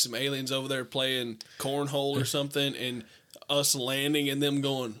of like some aliens over there playing cornhole or something, and us landing and them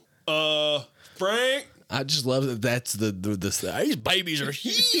going, Frank? I just love that that's these babies are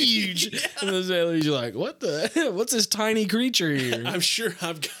huge. And those aliens are like, what's this tiny creature here? I'm sure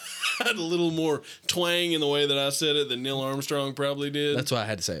I've got a little more twang in the way that I said it than Neil Armstrong probably did. That's why I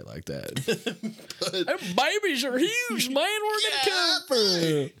had to say it like that. But, babies are huge, man. Where'd they come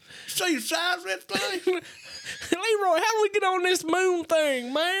from? See the size of that thing? Leroy, how do we get on this moon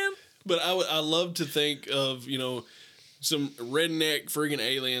thing, man? But I love to think of, you know, some redneck friggin'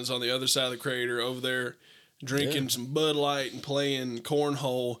 aliens on the other side of the crater over there drinking some Bud Light and playing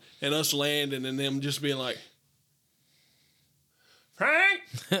cornhole, and us landing and them just being like, Frank?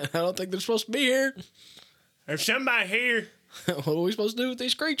 I don't think they're supposed to be here. There's somebody here. What are we supposed to do with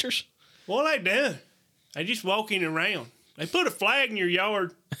these creatures? What they done? They just walking around. They put a flag in your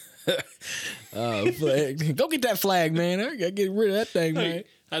yard. Flag. Go get that flag, man. I gotta get rid of that thing, man.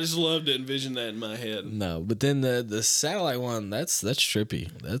 I just love to envision that in my head. No, but then the satellite one, that's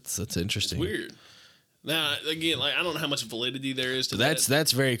trippy. That's interesting. It's weird. Now, again, like, I don't know how much validity there is to that.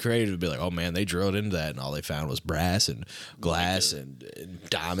 That's very creative to be like, oh man, they drilled into that and all they found was brass and glass and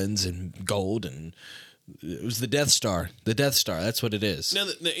diamonds and gold, and it was the Death Star. The Death Star, that's what it is. Now,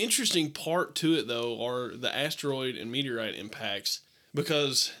 the interesting part to it, though, are the asteroid and meteorite impacts,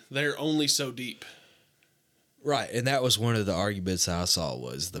 because they're only so deep. Right, and that was one of the arguments I saw,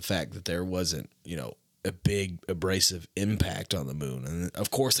 was the fact that there wasn't, you know, a big abrasive impact on the moon. And of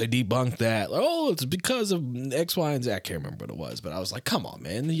course they debunked that. Like, oh, it's because of X, Y, and Z. I can't remember what it was, but I was like, come on,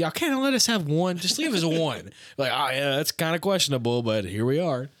 man. Y'all can't let us have one. Just leave us one. Like, oh yeah, that's kind of questionable, but here we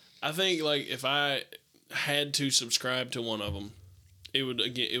are. I think, like, if I had to subscribe to one of them, it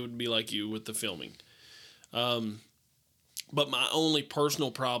would be like you with the filming. But my only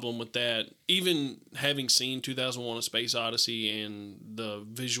personal problem with that, even having seen 2001: A Space Odyssey and the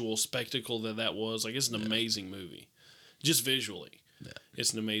visual spectacle that was, like, it's an amazing movie. Just visually. Yeah.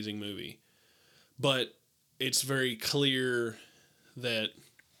 It's an amazing movie. But it's very clear that,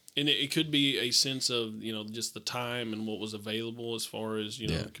 and it could be a sense of, you know, just the time and what was available as far as, you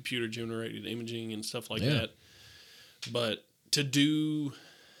know, computer-generated imaging and stuff like that. But to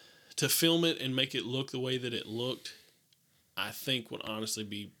film it and make it look the way that it looked, I think would honestly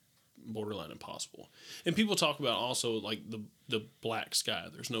be borderline impossible. And people talk about also, like, the black sky.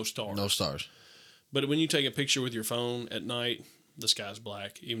 There's no stars. No stars. But when you take a picture with your phone at night, the sky's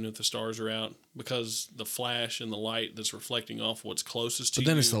black, even if the stars are out, because the flash and the light that's reflecting off what's closest to you.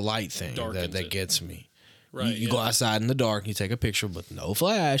 But then it's the light thing that gets me. Right. You go outside in the dark, you take a picture with no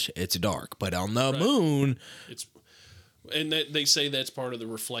flash, it's dark. But on the moon, it's... And they say that's part of the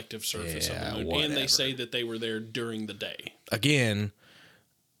reflective surface of the moon. Whatever. And they say that they were there during the day. Again,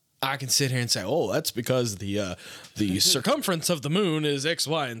 I can sit here and say, oh, that's because the circumference of the moon is X,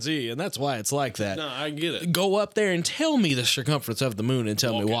 Y, and Z, and that's why it's like that. No, I get it. Go up there and tell me the circumference of the moon and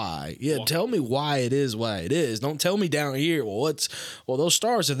tell me why. Yeah, tell me why it is. Don't tell me down here, well, those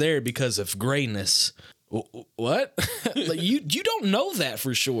stars are there because of grayness. What? Like you don't know that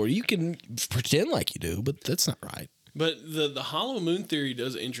for sure. You can pretend like you do, but that's not right. But the hollow moon theory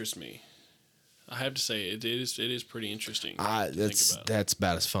does interest me. I have to say it is pretty interesting. That's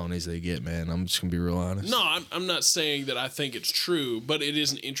about as phony as they get, man. I'm just gonna be real honest. No, I'm not saying that I think it's true, but it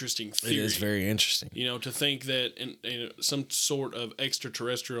is an interesting theory. It is very interesting. You know, to think that some sort of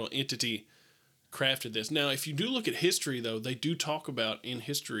extraterrestrial entity crafted this. Now, if you do look at history, though, they do talk about in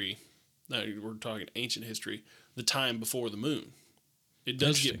history. Now we're talking ancient history, the time before the moon. It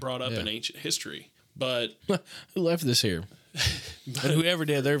does get brought up in ancient history, but who left this here? But whoever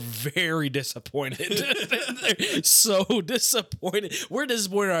did, they're very disappointed. They're so disappointed. We're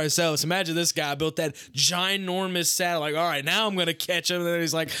disappointed ourselves. Imagine this guy built that ginormous satellite. Like, all right, now I'm going to catch him. And then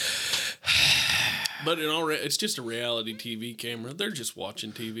he's like... But it's just a reality TV camera. They're just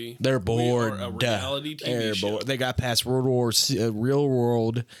watching TV. They're bored. We are a reality TV show. Bored. They got past Real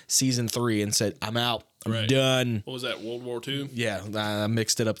World Season 3 and said, I'm out. I'm done. What was that, World War II? Yeah, I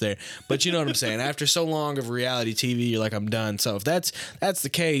mixed it up there. But you know what I'm saying. After so long of reality TV, you're like, I'm done. So if that's the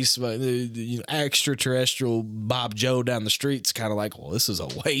case, but extraterrestrial Bob Joe down the street's kind of like, well, this is a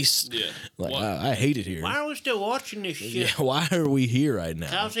waste. Yeah. Like, I hate it here. Why are we still watching this shit? Yeah, why are we here right now?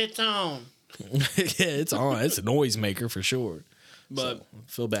 How's it's on? Yeah, it's on. It's a noisemaker for sure. But so,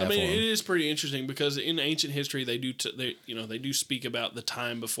 feel bad. I mean, for it him. is pretty interesting because in ancient history, they do speak about the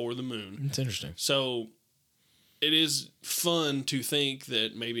time before the moon. It's interesting. So it is fun to think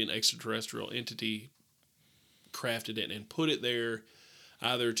that maybe an extraterrestrial entity crafted it and put it there,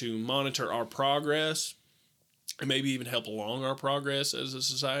 either to monitor our progress, and maybe even help along our progress as a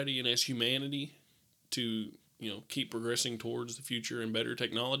society and as humanity, to keep progressing towards the future and better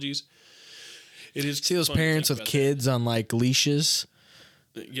technologies. It is. See those parents with kids on like leashes?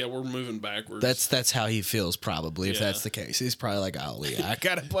 Yeah, we're moving backwards. That's how he feels probably if that's the case. He's probably like, oh yeah, I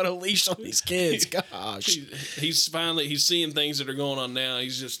gotta put a leash on these kids. Gosh, he's seeing things that are going on now.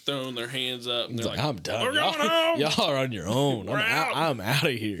 He's just throwing their hands up. And he's they're like, I'm done. We're going home. Y'all are on your own. I'm out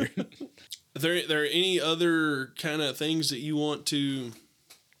of here. There any other kind of things that you want to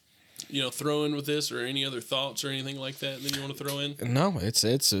throw in with this, or any other thoughts or anything like that you want to throw in? No,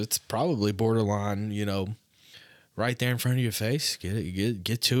 it's probably borderline, right there in front of your face.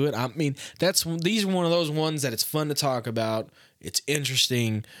 Get to it. I mean, these are one of those ones that it's fun to talk about. It's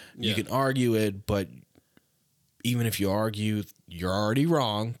interesting. You can argue it, but even if you argue, you're already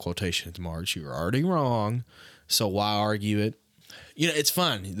wrong. Quotation marks. You're already wrong. So why argue it? It's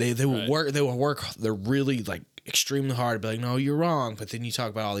fun. They will work. They will work. They're really like extremely hard to be like, no, you're wrong. But then you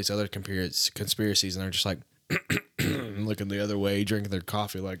talk about all these other conspiracies, and they're just like looking the other way, drinking their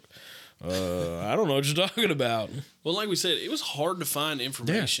coffee, like, I don't know what you're talking about. Well, like we said, it was hard to find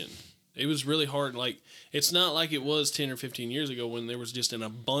information. Yeah. It was really hard. Like, it's not like it was 10 or 15 years ago when there was just an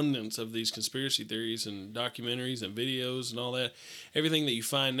abundance of these conspiracy theories and documentaries and videos and all that. Everything that you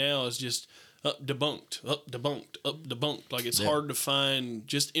find now is just debunked. Like, it's hard to find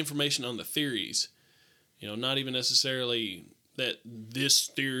just information on the theories. Not even necessarily that this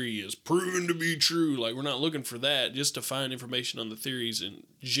theory is proven to be true. Like, we're not looking for that. Just to find information on the theories in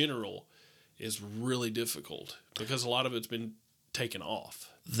general is really difficult because a lot of it's been taken off.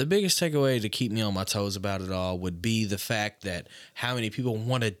 The biggest takeaway to keep me on my toes about it all would be the fact that how many people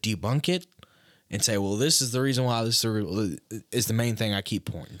want to debunk it and say, well, this is the reason why this is the main thing I keep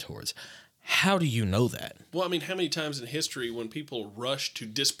pointing towards. How do you know that? Well, I mean, how many times in history when people rush to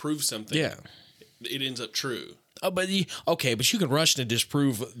disprove something, it ends up true? Oh, but you can rush to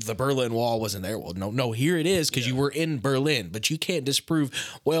disprove the Berlin Wall wasn't there. Well, no, here it is because you were in Berlin, but you can't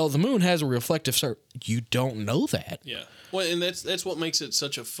disprove. Well, the moon has a reflective surface. You don't know that. Yeah. Well, and that's what makes it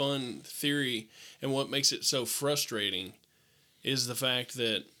such a fun theory, and what makes it so frustrating is the fact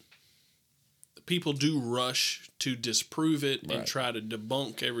that people do rush to disprove it and try to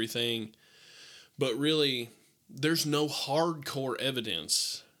debunk everything, but really, there's no hardcore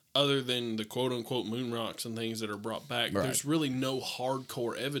evidence. Other than the quote-unquote moon rocks and things that are brought back, there's really no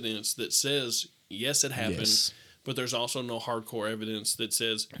hardcore evidence that says, yes, it happened, but there's also no hardcore evidence that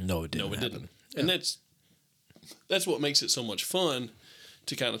says, no, it didn't. And that's what makes it so much fun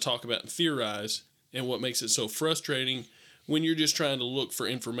to kind of talk about and theorize, and what makes it so frustrating when you're just trying to look for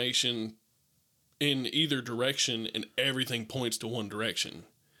information in either direction and everything points to one direction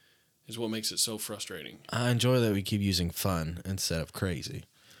is what makes it so frustrating. I enjoy that we keep using fun instead of crazy.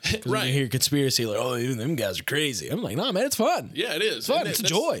 Right. You hear conspiracy like, oh, them guys are crazy. I'm like, nah, man, it's fun. Yeah, it is. It's fun. It's a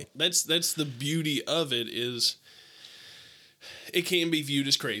joy. That's the beauty of it is it can be viewed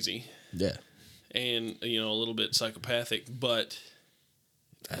as crazy. Yeah. And, a little bit psychopathic, but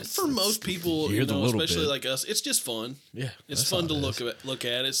for most people, especially like us, it's just fun. Yeah. It's fun to look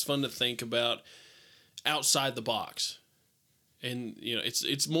at. It's fun to think about. outside the box. And, you know,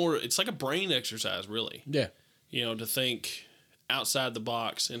 it's like a brain exercise, really, Yeah. you know, to think outside the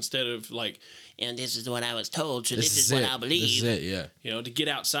box instead of like, And this is what I was told, so this is it. what I believe. This is it, yeah. you know, to get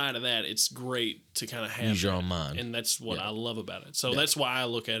outside of that. It's great to kind of have Use your that. own mind. And that's what I love about it. So that's why I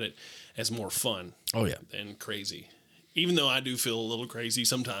look at it as more fun Oh, yeah. than crazy. Even though I do feel a little crazy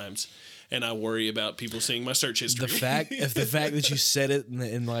sometimes, and I worry about people seeing my search history. The fact that you said it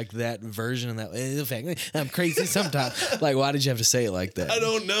in like that version, the fact that I'm crazy sometimes. Like, why did you have to say it like that? I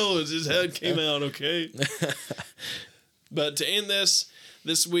don't know. It's just how it came out. Okay. But to end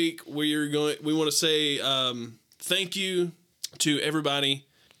this week, we want to say thank you to everybody.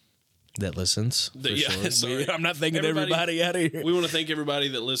 That listens. That- for yeah, sure. sorry. I'm not thinking everybody out of here. We want to thank everybody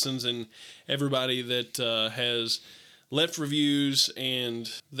that listens and everybody that has left reviews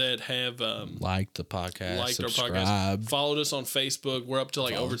and that have Liked the podcast. liked our subscribed. podcast, followed us on Facebook. We're up to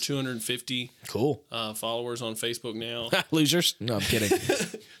like over 250 Cool. followers on Facebook now. Losers. No, I'm kidding.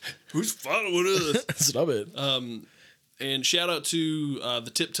 Who's following us? Stop it. And shout out to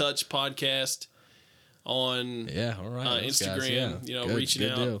the Tip Touch podcast on Yeah, all right. those guys, Instagram, yeah. you know, Good, reaching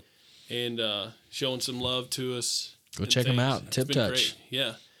good out deal. and showing some love to us. Go and check 'em things. out. It's Tip been Touch. great.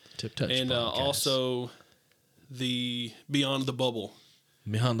 Yeah. Tip Touch. And podcast. also the Beyond the Bubble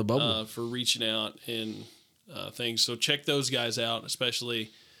Behind the Bubble. for reaching out and things. So check those guys out,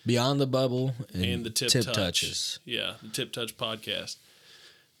 especially Beyond the Bubble and the Tip Touch. Touches. Yeah, the Tip Touch podcast.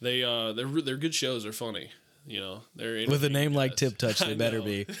 They're good shows. They're funny. You know, they're With a name entertaining like guys. Tip Touch, they I better know.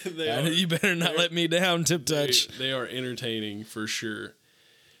 be. They are. You better not let me down, Tip Touch. They are entertaining for sure.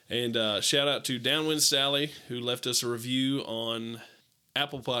 And shout out to Downwind Sally, who left us a review on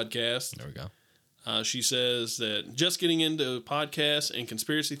Apple Podcasts. There we go. She says that just getting into podcasts and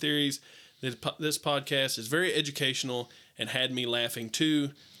conspiracy theories, this podcast is very educational and had me laughing too.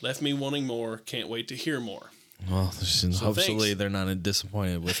 Left me wanting more. Can't wait to hear more. Well, hopefully thanks. they're not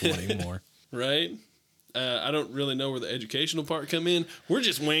disappointed with wanting more. Right? I don't really know where the educational part come in. We're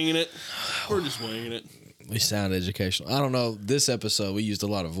just winging it. We sound educational. I don't know. This episode, we used a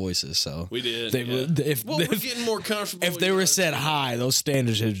lot of voices, so We did. They yeah. would- if- we're if- getting more comfortable. if they you were know. set high, those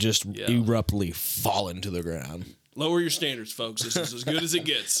standards have just Yeah. abruptly fallen to the ground. Lower your standards, folks. This is as good as it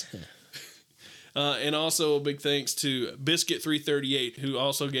gets. And also a big thanks to Biscuit338, who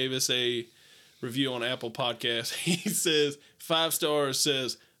also gave us a review on Apple Podcasts. He says 5 stars,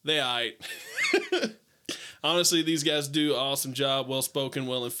 says they aight. Honestly, these guys do an awesome job. Well spoken,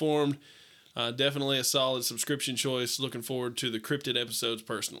 well informed. Definitely a solid subscription choice. Looking forward to the cryptid episodes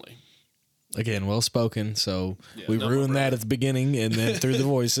personally. Again, well spoken. So we no, ruined right. that at the beginning, and then through the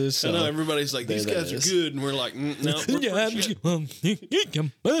voices. So. I know everybody's like, these there that guys are is. good, and we're like, no, we're pretty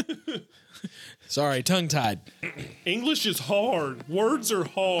shit. Sorry, tongue tied. English is hard. Words are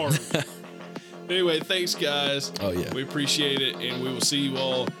hard. Anyway, thanks, guys. Oh, yeah. We appreciate it, and we will see you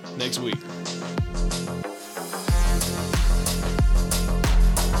all next week.